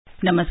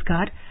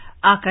नमस्कार,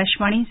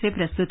 आकाशवाणी से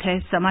प्रस्तुत है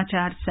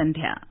समाचार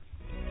संध्या।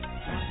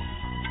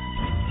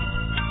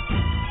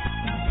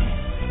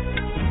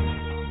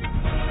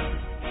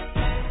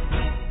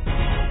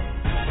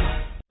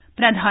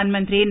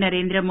 प्रधानमंत्री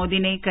नरेंद्र मोदी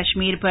ने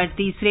कश्मीर पर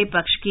तीसरे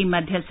पक्ष की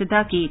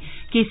मध्यस्थता की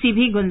किसी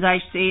भी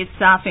गुंजाइश से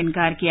साफ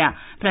इनकार किया।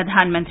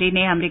 प्रधानमंत्री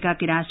ने अमेरिका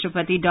के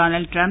राष्ट्रपति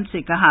डोनाल्ड ट्रंप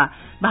से कहा,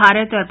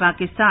 भारत और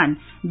पाकिस्तान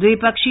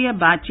द्विपक्षीय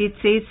बातचीत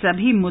से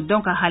सभी मुद्दों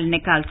का हल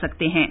निकाल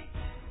सकते हैं।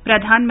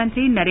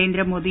 प्रधानमंत्री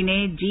नरेंद्र मोदी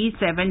ने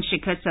G7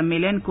 शिखर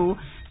सम्मेलन को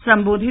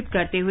संबोधित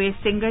करते हुए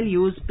सिंगल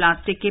यूज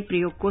प्लास्टिक के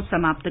प्रयोग को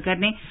समाप्त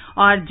करने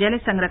और जल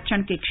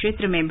संरक्षण के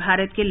क्षेत्र में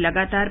भारत के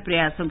लगातार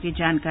प्रयासों की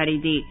जानकारी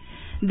दी।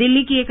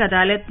 दिल्ली की एक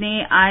अदालत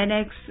ने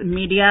INX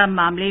मीडिया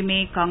मामले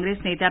में कांग्रेस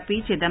नेता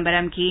P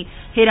चिदंबरम की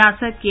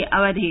हिरासत की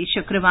अवधि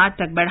शुक्रवार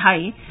तक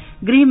बढ़ाई।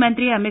 गृह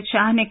मंत्री अमित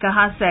शाह ने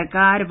कहा,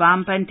 सरकार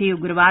वामपंथी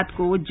उग्रवाद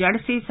को जड़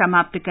से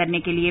समाप्त करने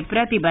के लिए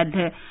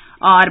प्रतिबद्ध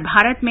और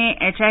भारत में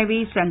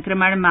एच.आई.व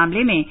संक्रमण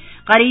मामले में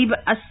करीब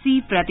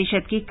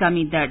 80% की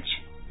कमी दर्ज।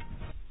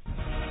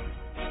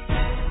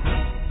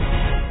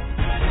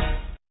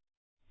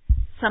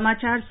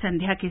 समाचार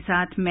संध्या के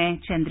साथ मैं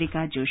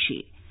चंद्रिका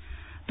जोशी।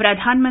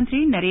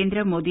 प्रधानमंत्री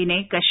नरेंद्र मोदी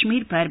ने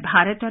कश्मीर पर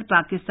भारत और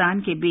पाकिस्तान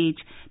के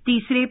बीच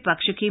तीसरे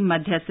पक्ष की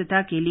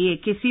मध्यस्थता के लिए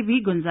किसी भी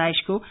गुंजाइश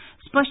को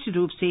स्पष्ट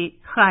रूप से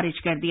खारिज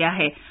कर दिया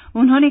है।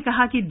 उन्होंने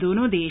कहा कि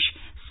दोनों देश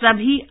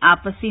सभी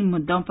आपसी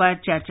मुद्दों पर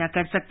चर्चा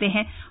कर सकते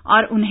हैं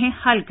और उन्हें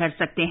हल कर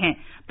सकते हैं।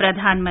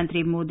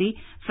 प्रधानमंत्री मोदी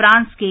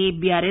फ्रांस के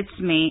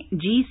बियारित्ज में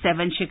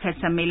G7 शिखर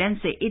सम्मेलन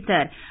से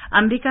इतर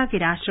अमेरिका के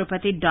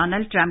राष्ट्रपति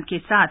डोनाल्ड ट्रंप के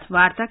साथ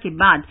वार्ता के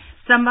बाद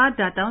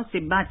संवाददाताओं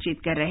से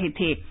बातचीत कर रहे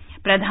थे।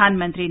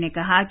 प्रधानमंत्री ने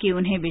कहा कि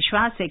उन्हें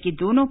विश्वास है कि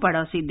दोनों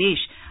पड़ोसी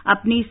देश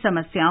अपनी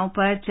समस्याओं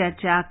पर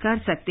चर्चा कर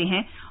सकते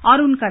हैं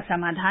और उनका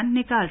समाधान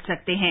निकाल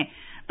सकते हैं।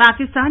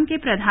 पाकिस्तान के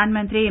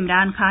प्रधानमंत्री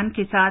इमरान खान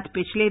के साथ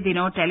पिछले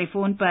दिनों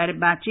टेलीफोन पर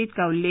बातचीत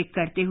का उल्लेख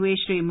करते हुए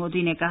श्री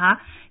मोदी ने कहा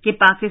कि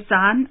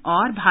पाकिस्तान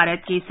और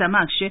भारत के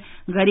समक्ष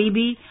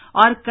गरीबी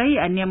और कई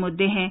अन्य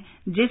मुद्दे हैं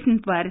जिन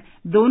पर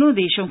दोनों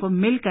देशों को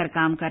मिलकर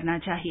काम करना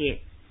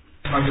चाहिए।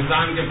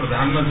 पाकिस्तान के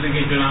प्रधानमंत्री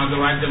के चुनाव के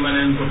बाद जब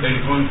मैंने उनको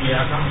टेलीफोन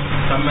किया था,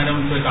 तब मैंने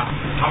उनसे कहा,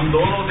 हम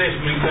दोनों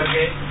देश मिलकर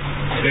के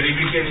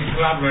गरीबी के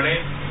खिलाफ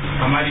लड़े,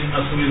 हमारी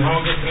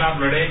असुविधाओं के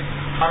खिलाफ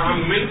लड़े और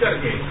हम मिलकर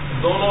के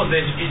दोनों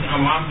देश की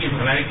आवाम की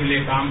भलाई के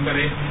लिए काम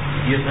करें।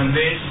 ये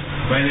संदेश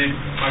मैंने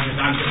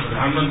पाकिस्तान के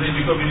प्रधानमंत्री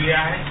जी को भी दिया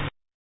है।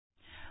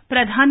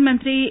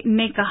 प्रधानमंत्री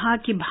ने कहा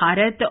कि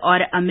भारत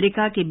और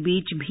अमेरिका के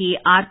बीच भी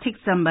आर्थिक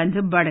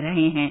संबंध बढ़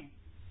रहे हैं।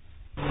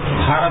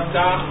 भारत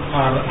का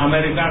और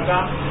अमेरिका का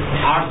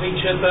आर्थिक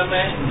क्षेत्र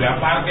में,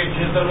 व्यापार के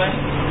क्षेत्र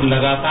में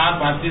लगातार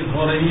बातचीत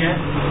हो रही है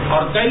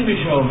और कई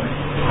विषयों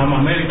में हम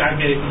अमेरिका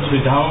के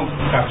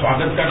सुझावों का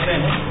स्वागत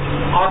करते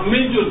हैं और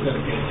मिलजुल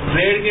करके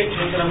ट्रेड के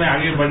क्षेत्र में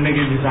आगे बढ़ने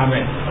की दिशा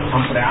में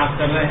हम प्रयास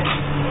कर रहे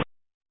हैं।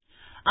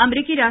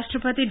 अमेरिकी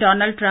राष्ट्रपति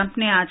डोनाल्ड ट्रंप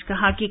ने आज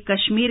कहा कि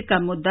कश्मीर का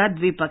मुद्दा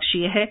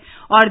द्विपक्षीय है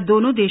और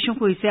दोनों देशों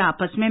को इसे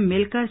आपस में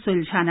मिलकर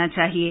सुलझाना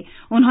चाहिए।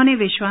 उन्होंने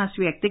विश्वास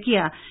व्यक्त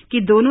किया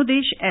कि दोनों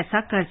देश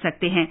ऐसा कर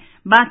सकते हैं।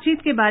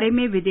 बातचीत के बारे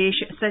में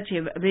विदेश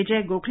सचिव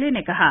विजय गोखले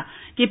ने कहा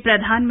कि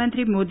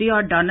प्रधानमंत्री मोदी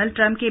और डोनाल्ड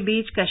ट्रंप के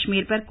बीच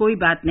कश्मीर पर कोई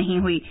बात नहीं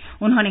हुई।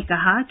 उन्होंने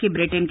कहा कि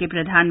ब्रिटेन के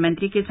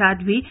प्रधानमंत्री के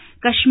साथ भी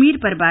कश्मीर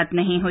पर बात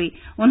नहीं हुई।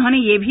 उन्होंने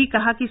ये भी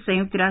कहा कि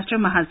संयुक्त राष्ट्र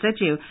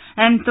महासचिव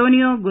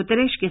एंटोनियो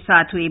गुतेरेश के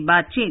साथ हुई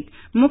बातचीत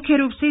मुख्य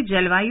रूप से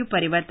जलवायु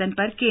परिवर्तन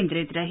पर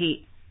केंद्रित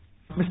रही।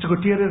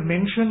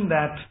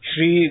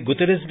 श्री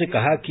गुतेरेस ने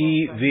कहा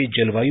कि वे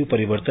जलवायु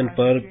परिवर्तन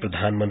पर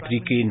प्रधानमंत्री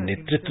के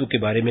नेतृत्व के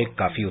बारे में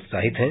काफी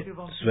उत्साहित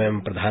हैं। स्वयं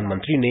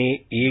प्रधानमंत्री ने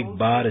एक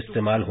बार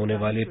इस्तेमाल होने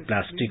वाले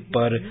प्लास्टिक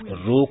पर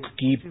रोक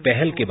की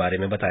पहल के बारे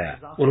में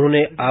बताया।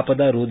 उन्होंने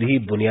आपदा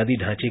रोधी बुनियादी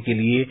ढांचे के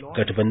लिए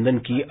गठबंधन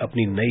की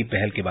अपनी नई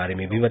पहल के बारे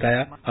में भी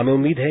बताया। हमें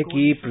उम्मीद है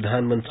कि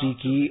प्रधानमंत्री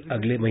की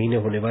अगले महीने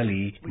होने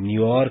वाली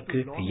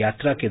न्यूयॉर्क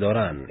यात्रा के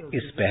दौरान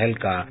इस पहल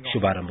का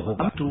शुभारंभ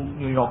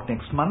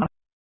होगा।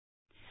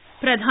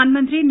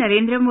 प्रधानमंत्री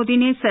नरेंद्र मोदी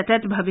ने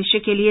सतत भविष्य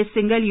के लिए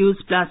सिंगल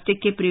यूज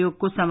प्लास्टिक के प्रयोग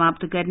को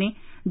समाप्त करने,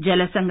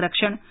 जल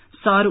संरक्षण,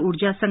 सौर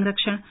ऊर्जा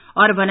संरक्षण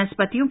और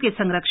वनस्पतियों के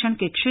संरक्षण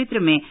के क्षेत्र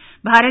में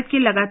भारत के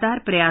लगातार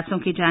प्रयासों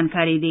की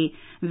जानकारी दी।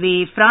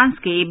 वे फ्रांस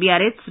के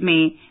बियारित्ज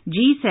में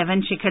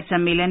G7 शिखर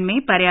सम्मेलन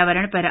में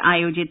पर्यावरण पर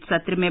आयोजित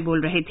सत्र में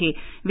बोल रहे थे।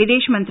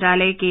 विदेश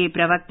मंत्रालय के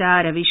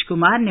प्रवक्ता रवीश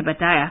कुमार ने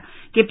बताया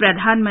कि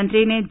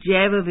प्रधानमंत्री ने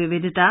जैव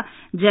विविधता,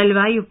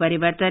 जलवायु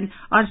परिवर्तन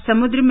और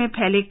समुद्र में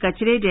फैले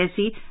कचरे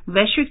जैसी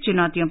वैश्विक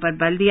चुनौतियों पर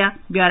बल दिया।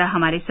 ब्यौरा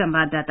हमारे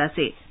संवाददाता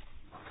से।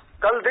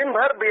 कल दिन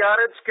भर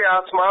बियारित्ज के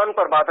आसमान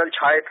पर बादल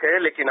छाए थे,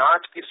 लेकिन आज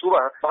की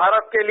सुबह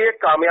भारत के लिए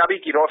कामयाबी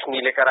की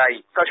रोशनी लेकर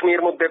आई।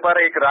 कश्मीर मुद्दे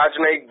पर एक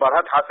राजनयिक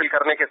बढ़त हासिल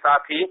करने के साथ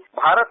ही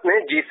भारत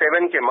ने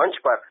G7 के मंच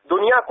पर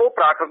दुनिया को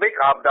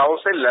प्राकृतिक आपदाओं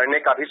से लड़ने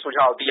का भी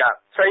सुझाव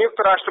दिया। संयुक्त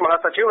राष्ट्र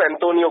महासचिव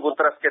एंटोनियो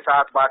गुतरस के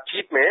साथ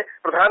बातचीत में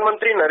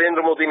प्रधानमंत्री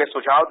नरेंद्र मोदी ने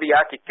सुझाव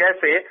दिया कि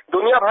कैसे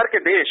दुनिया भर के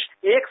देश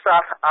एक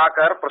साथ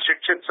आकर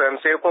प्रशिक्षित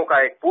स्वयंसेवकों का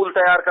एक पूल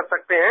तैयार कर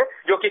सकते हैं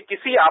जो कि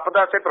किसी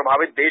आपदा से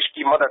प्रभावित देश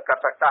की मदद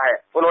कर सकता है।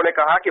 उन्होंने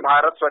कहा कि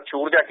भारत स्वच्छ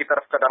ऊर्जा की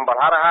तरफ कदम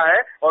बढ़ा रहा है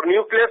और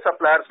न्यूक्लियर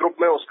सप्लायर्स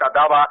ग्रुप में उसका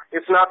दावा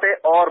इस नाते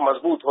और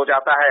मजबूत हो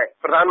जाता है।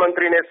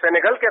 प्रधानमंत्री ने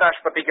सेनेगल के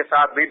राष्ट्रपति के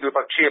साथ भी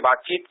द्विपक्षीय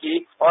बातचीत की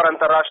और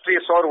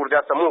अंतर्राष्ट्रीय सौर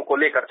ऊर्जा समूह को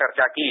लेकर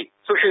चर्चा की।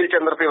 सुशील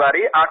चंद्र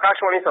तिवारी,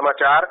 आकाशवाणी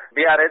समाचार,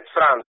 बियारेत्ज,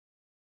 फ्रांस।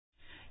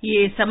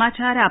 ये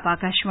समाचार आप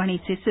आकाशवाणी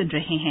से सुन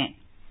रहे हैं।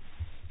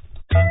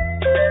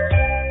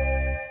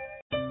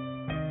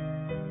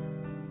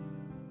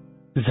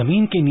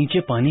 जमीन के नीचे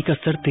पानी का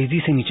स्तर तेजी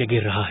से नीचे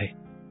गिर रहा है।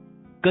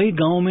 कई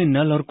गांवों में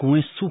नल और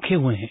कुएं सूखे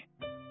हुए हैं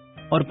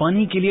और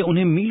पानी के लिए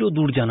उन्हें मीलों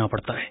दूर जाना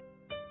पड़ता है।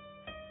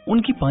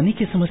 उनकी पानी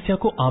की समस्या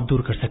को आप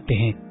दूर कर सकते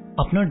हैं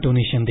अपना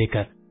डोनेशन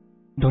देकर।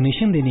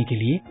 डोनेशन देने के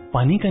लिए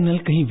पानी का नल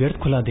कहीं व्यर्थ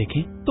खुला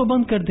देखें तो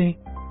बंद कर दें।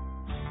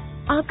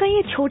 आपका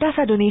ये छोटा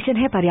सा डोनेशन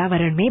है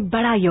पर्यावरण में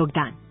बड़ा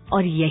योगदान,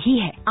 और यही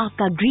है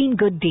आपका green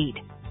good deed.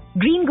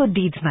 Green good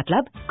deeds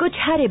मतलब कुछ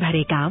हरे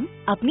भरे काम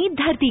अपनी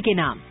धरती के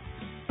नाम।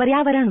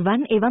 पर्यावरण,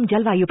 वन एवं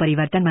जलवायु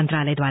परिवर्तन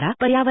मंत्रालय द्वारा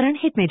पर्यावरण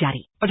हित में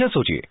जारी। अच्छा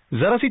सोचिए,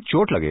 जरा सी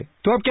चोट लगे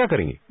तो आप क्या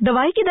करेंगी?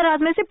 दवाई की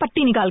दराज में से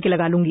पट्टी निकाल के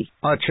लगा लूंगी।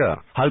 अच्छा,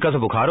 हल्का सा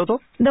बुखार हो तो?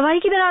 दवाई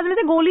की दराज में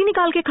से गोली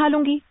निकाल के खा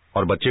लूंगी।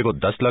 और बच्चे को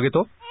दस्त लगे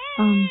तो?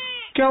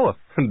 क्या हुआ,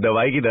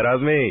 दवाई की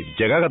दराज में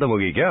जगह खत्म हो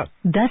गई क्या?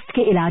 दस्त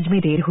के इलाज में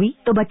देर हुई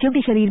तो बच्चों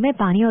के शरीर में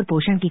पानी और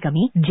पोषण की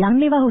कमी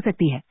जानलेवा हो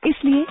सकती है।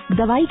 इसलिए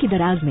दवाई की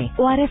दराज में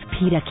ORS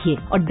भी रखिए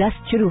और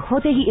दस्त शुरू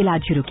होते ही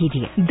इलाज शुरू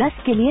कीजिए।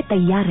 दस्त के लिए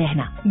तैयार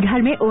रहना,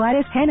 घर में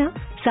ORS है ना,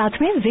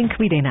 साथ में जिंक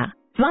भी देना।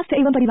 स्वास्थ्य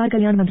एवं परिवार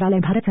कल्याण मंत्रालय,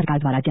 भारत सरकार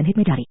द्वारा जनहित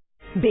में जारी।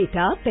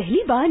 बेटा,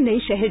 पहली बार नए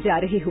शहर जा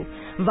रही हूँ,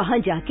 वहाँ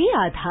जाके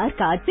आधार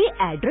कार्ड पे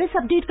एड्रेस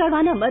अपडेट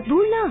करवाना मत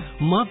भूलना।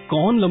 माँ,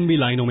 कौन लंबी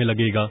लाइनों में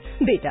लगेगा?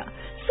 बेटा,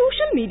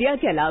 सोशल मीडिया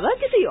के अलावा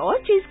किसी और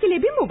चीज के लिए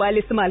भी मोबाइल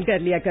इस्तेमाल कर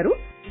लिया करो।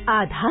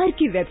 आधार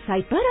की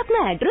वेबसाइट पर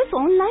अपना एड्रेस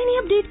ऑनलाइन ही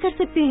अपडेट कर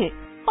सकते हैं,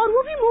 और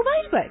वो भी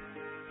मोबाइल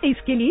पर।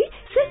 इसके लिए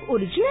सिर्फ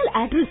ओरिजिनल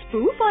एड्रेस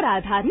प्रूफ और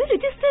आधार में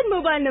रजिस्टर्ड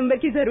मोबाइल नंबर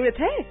की जरूरत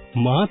है।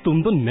 माँ,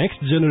 तुम तो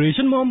नेक्स्ट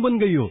जनरेशन मॉम बन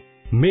गई हो।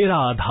 मेरा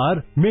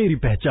आधार, मेरी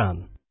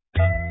पहचान।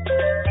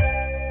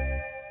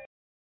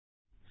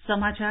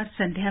 समाचार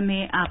संध्या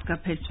में आपका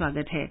फिर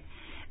स्वागत है।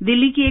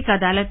 दिल्ली की एक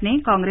अदालत ने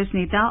कांग्रेस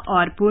नेता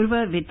और पूर्व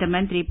वित्त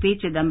मंत्री पी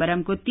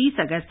चिदम्बरम को 30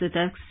 अगस्त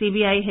तक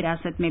सीबीआई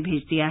हिरासत में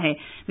भेज दिया है।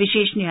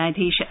 विशेष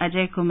न्यायाधीश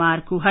अजय कुमार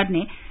कुहर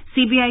ने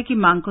सीबीआई की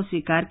मांग को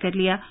स्वीकार कर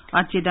लिया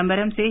और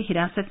चिदम्बरम से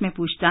हिरासत में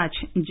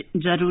पूछताछ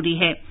जरूरी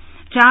है।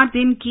 4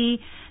 दिन की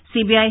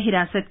सीबीआई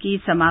हिरासत की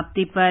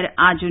समाप्ति पर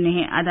आज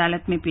उन्हें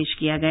अदालत में पेश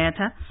किया गया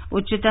था।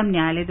 उच्चतम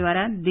न्यायालय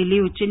द्वारा दिल्ली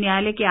उच्च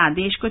न्यायालय के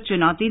आदेश को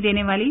चुनौती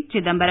देने वाली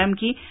चिदम्बरम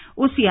की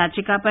उस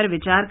याचिका पर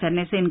विचार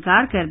करने से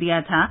इनकार कर दिया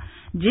था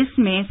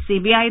जिसमें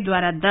सीबीआई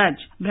द्वारा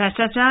दर्ज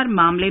भ्रष्टाचार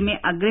मामले में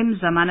अग्रिम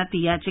जमानत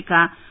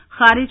याचिका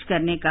खारिज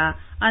करने का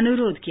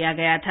अनुरोध किया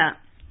गया था।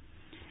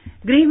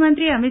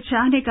 गृहमंत्री अमित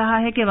शाह ने कहा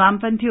है कि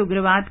वामपंथी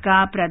उग्रवाद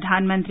का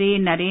प्रधानमंत्री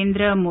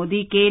नरेंद्र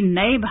मोदी के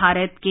नए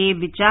भारत के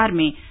विचार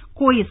में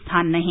कोई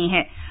स्थान नहीं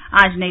है।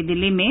 आज नई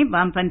दिल्ली में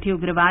वामपंथी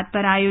उग्रवाद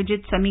पर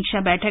आयोजित समीक्षा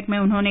बैठक में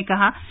उन्होंने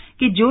कहा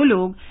कि जो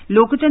लोग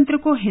लोकतंत्र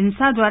को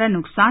हिंसा द्वारा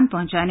नुकसान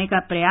पहुंचाने का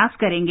प्रयास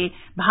करेंगे,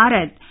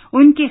 भारत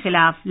उनके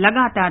खिलाफ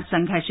लगातार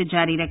संघर्ष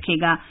जारी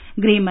रखेगा।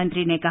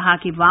 गृहमंत्री ने कहा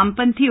कि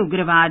वामपंथी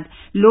उग्रवाद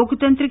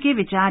लोकतंत्र के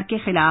विचार के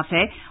खिलाफ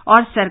है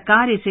और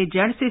सरकार इसे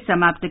जड़ से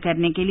समाप्त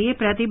करने के लिए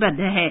प्रतिबद्ध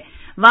है।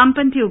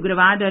 वामपंथी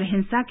उग्रवाद और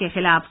हिंसा के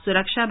खिलाफ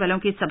सुरक्षा बलों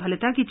की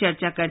सफलता की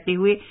चर्चा करते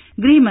हुए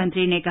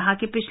गृहमंत्री ने कहा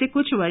कि पिछले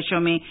कुछ वर्षों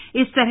में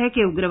इस तरह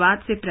के उग्रवाद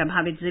से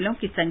प्रभावित जिलों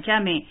की संख्या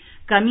में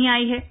कमी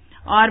आई है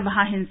और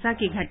वहां हिंसा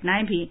की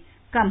घटनाएं भी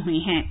कम हुई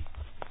हैं।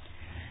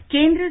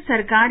 केंद्र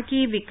सरकार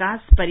की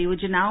विकास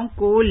परियोजनाओं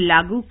को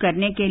लागू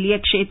करने के लिए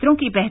क्षेत्रों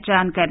की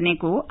पहचान करने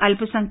को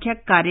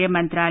अल्पसंख्यक कार्य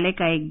मंत्रालय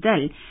का एक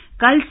दल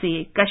कल से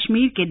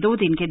कश्मीर के 2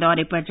 दिन के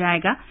दौरे पर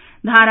जाएगा।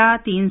 धारा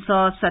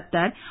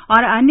 370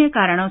 और अन्य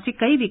कारणों से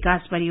कई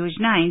विकास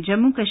परियोजनाएं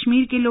जम्मू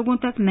कश्मीर के लोगों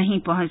तक नहीं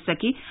पहुंच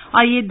सकी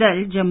और ये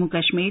दल जम्मू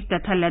कश्मीर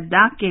तथा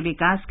लद्दाख के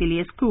विकास के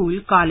लिए स्कूल,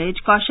 कॉलेज,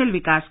 कौशल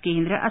विकास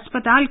केंद्र,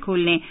 अस्पताल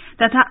खोलने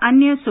तथा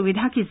अन्य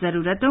सुविधा की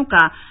जरूरतों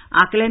का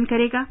आकलन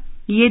करेगा।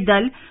 ये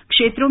दल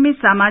क्षेत्रों में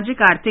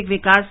सामाजिक आर्थिक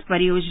विकास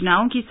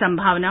परियोजनाओं की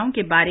संभावनाओं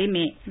के बारे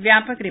में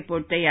व्यापक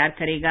रिपोर्ट तैयार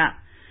करेगा।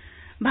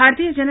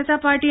 भारतीय जनता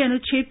पार्टी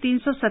अनुच्छेद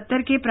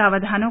 370 के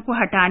प्रावधानों को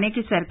हटाने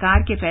के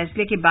सरकार के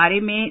फैसले के बारे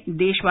में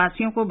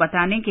देशवासियों को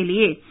बताने के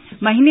लिए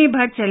महीने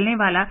भर चलने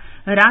वाला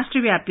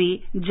राष्ट्रव्यापी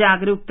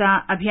जागरूकता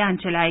अभियान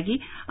चलाएगी।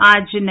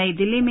 आज नई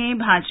दिल्ली में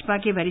भाजपा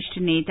के वरिष्ठ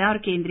नेता और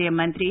केंद्रीय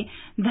मंत्री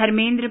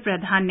धर्मेंद्र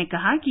प्रधान ने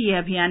कहा कि यह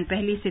अभियान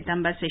 1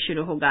 सितंबर से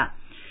शुरू होगा।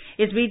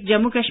 इस बीच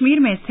जम्मू कश्मीर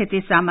में स्थिति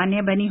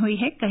सामान्य बनी हुई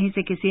है। कहीं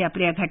से किसी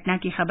अप्रिय घटना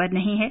की खबर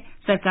नहीं है।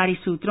 सरकारी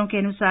सूत्रों के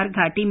अनुसार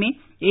घाटी में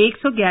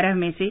 111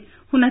 में से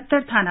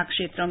 69 थाना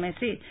क्षेत्रों में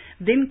से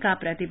दिन का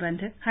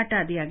प्रतिबंध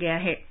हटा दिया गया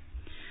है।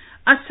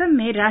 असम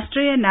में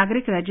राष्ट्रीय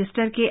नागरिक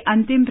रजिस्टर के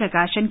अंतिम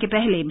प्रकाशन के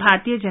पहले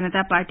भारतीय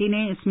जनता पार्टी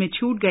ने इसमें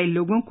छूट गए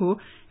लोगों को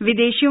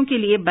विदेशियों के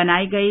लिए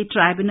बनाई गई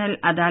ट्राइब्यूनल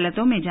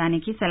अदालतों में जाने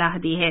की सलाह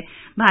दी है।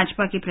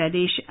 भाजपा के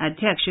प्रदेश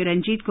अध्यक्ष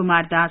रंजीत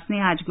कुमार दास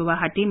ने आज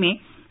गुवाहाटी में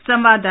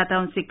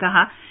संवाददाताओं से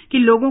कहा कि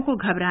लोगों को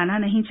घबराना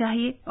नहीं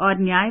चाहिए और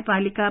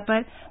न्यायपालिका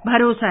पर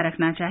भरोसा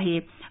रखना चाहिए।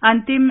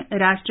 अंतिम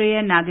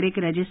राष्ट्रीय नागरिक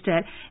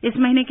रजिस्टर इस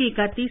महीने की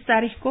 31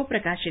 तारीख को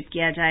प्रकाशित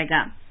किया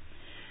जाएगा।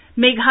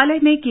 मेघालय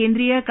में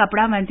केंद्रीय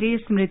कपड़ा मंत्री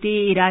स्मृति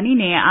ईरानी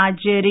ने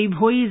आज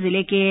रिभोई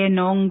जिले के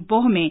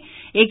नोंगपोह में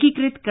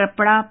एकीकृत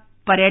कपड़ा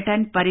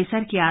पर्यटन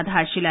परिसर की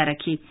आधारशिला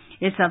रखी।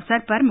 इस अवसर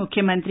पर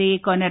मुख्यमंत्री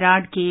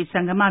कोनराड के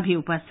संगमा भी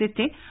उपस्थित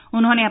थे।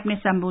 उन्होंने अपने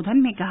संबोधन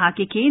में कहा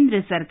कि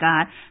केंद्र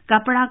सरकार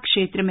कपड़ा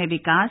क्षेत्र में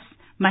विकास,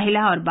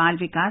 महिला और बाल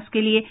विकास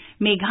के लिए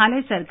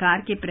मेघालय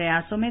सरकार के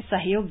प्रयासों में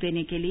सहयोग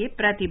देने के लिए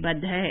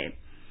प्रतिबद्ध है।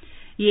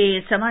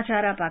 ये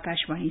समाचार आप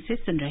आकाशवाणी से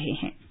सुन रहे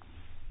हैं।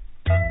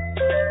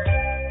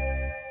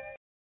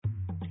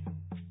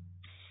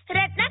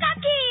 रत्ना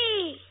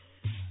काकी,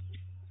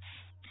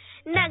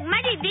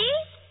 नगमा दीदी,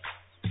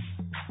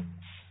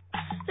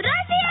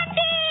 रोजी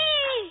आंटी,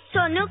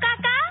 सोनू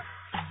काका,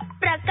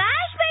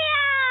 प्रकाश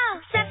भैया,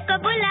 सबको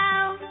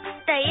बुलाओ,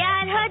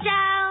 तैयार हो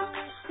जाओ,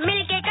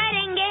 मिलके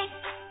करेंगे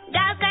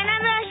गांव का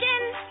नाम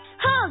रोशन,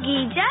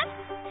 होगी जब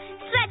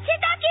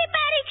स्वच्छता की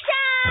परीक्षा।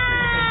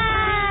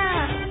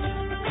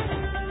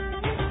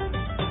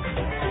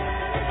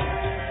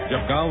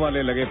 जब गांव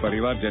वाले लगे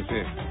परिवार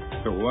जैसे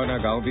तो हुआ ना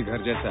गांव भी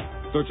घर जैसा।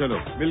 तो चलो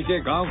मिलके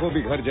गांव को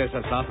भी घर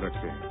जैसा साफ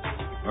रखते हैं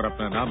और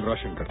अपना नाम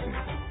रोशन करते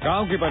हैं।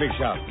 गांव की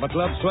परीक्षा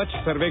मतलब स्वच्छ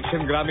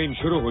सर्वेक्षण ग्रामीण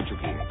शुरू हो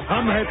चुकी है।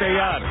 हम हैं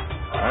तैयार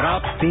और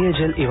आप।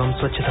 पेयजल एवं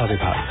स्वच्छता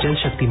विभाग, जल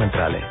शक्ति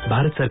मंत्रालय,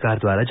 भारत सरकार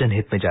द्वारा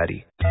जनहित में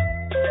जारी।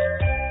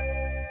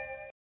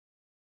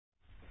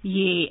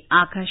 ये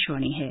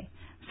आकाशवाणी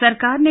है।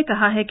 सरकार ने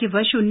कहा है कि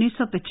वर्ष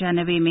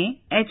 1995 में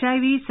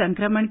एच.आई.व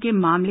संक्रमण के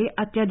मामले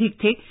अत्यधिक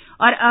थे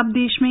और अब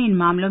देश में इन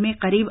मामलों में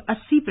करीब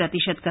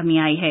 80% कमी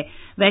आई है।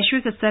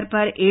 वैश्विक स्तर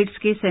पर एड्स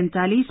के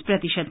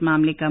 47%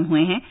 मामले कम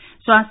हुए हैं।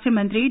 स्वास्थ्य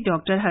मंत्री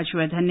डॉक्टर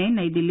हर्षवर्धन ने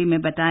नई दिल्ली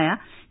में बताया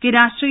कि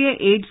राष्ट्रीय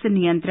एड्स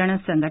नियंत्रण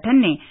संगठन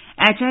ने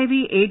एच.आई.व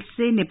एड्स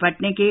से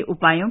निपटने के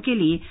उपायों के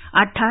लिए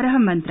 18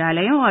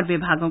 मंत्रालयों और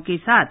विभागों के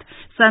साथ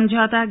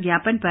समझौता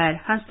ज्ञापन पर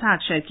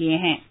हस्ताक्षर किए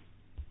हैं।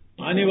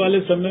 आने वाले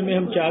समय में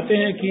हम चाहते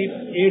हैं कि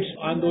एड्स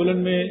आंदोलन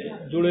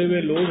में जुड़े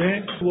हुए लोग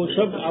हैं वो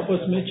सब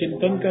आपस में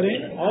चिंतन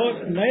करें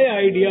और नए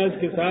आइडियाज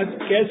के साथ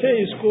कैसे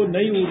इसको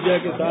नई ऊर्जा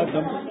के साथ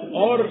हम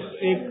और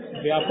एक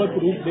व्यापक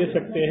रूप दे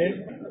सकते हैं,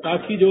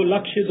 ताकि जो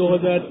लक्ष्य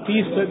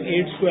 2030 तक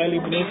एड्स को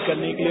एलिमिनेट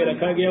करने के लिए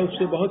रखा गया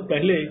उससे बहुत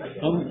पहले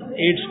हम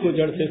एड्स को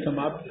जड़ से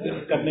समाप्त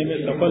करने में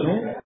सफल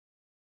हों।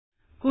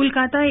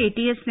 कोलकाता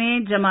एटीएस ने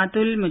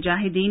जमातुल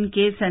मुजाहिदीन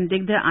के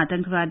संदिग्ध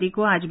आतंकवादी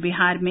को आज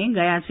बिहार में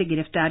गया से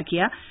गिरफ्तार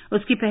किया।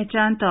 उसकी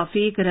पहचान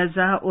तौफीक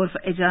रजा उर्फ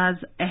एजाज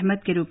अहमद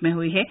के रूप में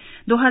हुई है।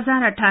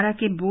 2018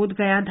 के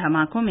बोधगया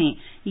धमाकों में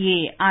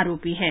ये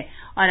आरोपी है।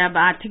 और अब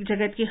आर्थिक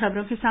जगत की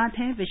खबरों के साथ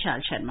हैं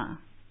विशाल शर्मा।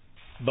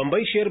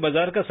 बंबई शेयर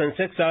बाजार का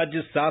सेंसेक्स आज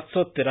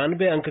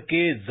 793 अंक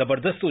के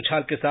जबरदस्त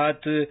उछाल के साथ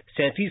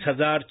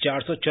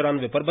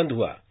 37,494 पर बंद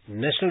हुआ।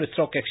 नेशनल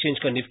स्टॉक एक्सचेंज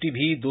का निफ्टी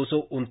भी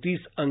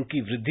 229 अंक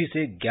की वृद्धि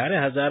से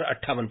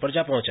 11,058 पर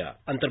जा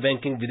पहुंचा।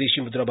 अंतरबैंकिंग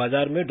विदेशी मुद्रा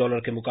बाजार में डॉलर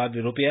के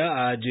मुकाबले रुपया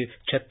आज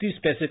 36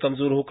 पैसे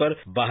कमजोर होकर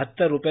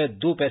 72 रुपए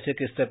 2 पैसे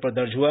के स्तर पर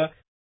दर्ज हुआ।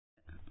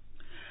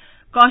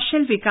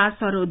 कौशल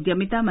विकास और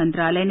उद्यमिता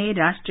मंत्रालय ने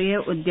राष्ट्रीय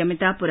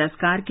उद्यमिता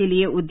पुरस्कार के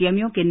लिए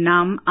उद्यमियों के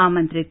नाम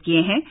आमंत्रित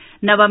किए हैं।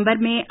 नवंबर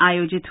में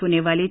आयोजित होने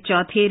वाले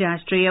चौथे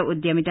राष्ट्रीय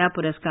उद्यमिता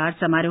पुरस्कार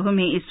समारोह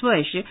में इस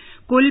वर्ष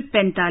कुल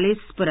 45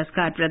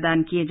 पुरस्कार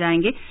प्रदान किए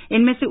जाएंगे।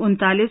 इनमें से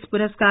 39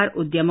 पुरस्कार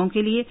उद्यमों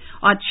के लिए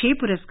और 6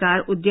 पुरस्कार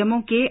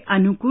उद्यमों के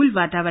अनुकूल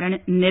वातावरण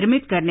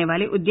निर्मित करने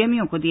वाले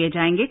उद्यमियों को दिए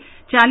जाएंगे।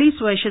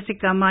 40 वर्ष से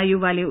कम आयु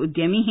वाले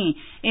उद्यमी ही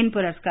इन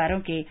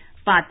पुरस्कारों के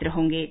पात्र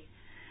होंगे।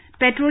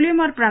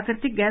 पेट्रोलियम और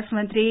प्राकृतिक गैस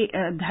मंत्री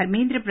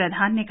धर्मेंद्र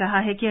प्रधान ने कहा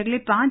है कि अगले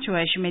 5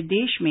 वर्ष में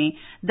देश में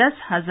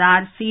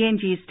 10,000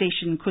 सीएनजी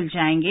स्टेशन खुल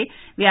जाएंगे।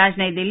 वे आज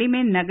नई दिल्ली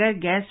में नगर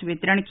गैस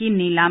वितरण की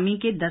नीलामी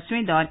के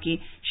 10वें दौर की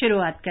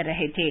शुरुआत कर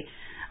रहे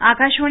थे।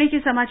 आकाशवाणी के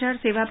समाचार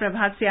सेवा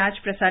प्रभाग से आज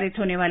प्रसारित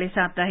होने वाले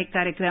साप्ताहिक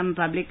कार्यक्रम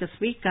पब्लिक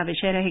स्पीक का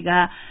विषय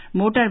रहेगा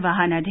मोटर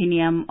वाहन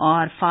अधिनियम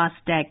और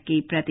फास्टैग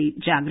के प्रति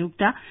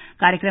जागरूकता।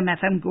 कार्यक्रम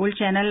एफएम गोल्ड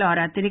चैनल और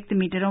अतिरिक्त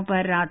मीटरों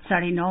पर रात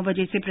 9:30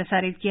 बजे से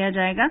प्रसारित किया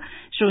जाएगा।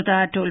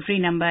 श्रोता टोल फ्री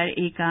नंबर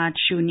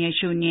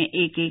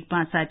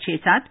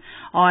 1800115767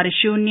 और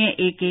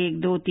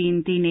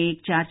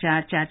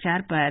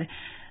 011233144444 पर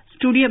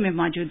स्टूडियो में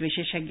मौजूद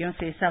विशेषज्ञों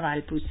से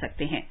सवाल पूछ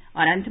सकते हैं।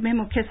 और अंत में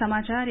मुख्य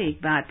समाचार एक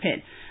बार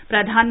फिर।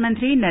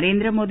 प्रधानमंत्री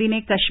नरेंद्र मोदी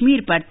ने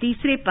कश्मीर पर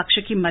तीसरे पक्ष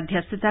की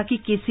मध्यस्थता की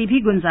किसी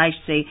भी गुंजाइश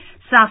से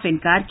साफ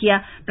इनकार किया।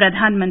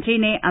 प्रधानमंत्री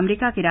ने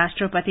अमेरिका के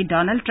राष्ट्रपति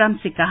डोनाल्ड ट्रंप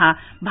से कहा,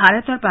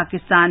 भारत और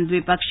पाकिस्तान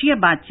द्विपक्षीय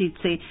बातचीत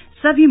से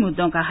सभी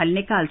मुद्दों का हल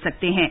निकाल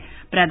सकते हैं।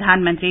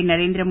 प्रधानमंत्री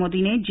नरेंद्र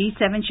मोदी ने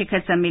G7 शिखर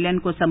सम्मेलन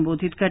को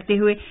संबोधित करते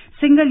हुए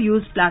सिंगल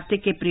यूज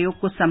प्लास्टिक के प्रयोग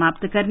को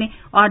समाप्त करने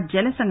और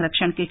जल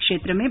संरक्षण के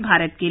क्षेत्र में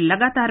भारत के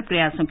लगातार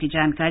प्रयासों की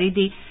जानकारी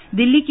दी।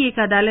 दिल्ली की एक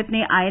अदालत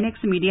ने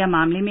INX मीडिया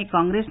मामले में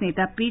कांग्रेस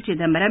नेता P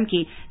चिदंबरम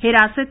की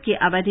हिरासत की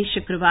अवधि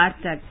शुक्रवार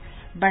तक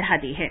बढ़ा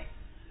दी है।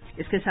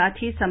 इसके साथ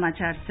ही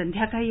समाचार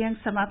संध्या का ये अंक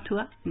समाप्त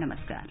हुआ।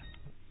 नमस्कार।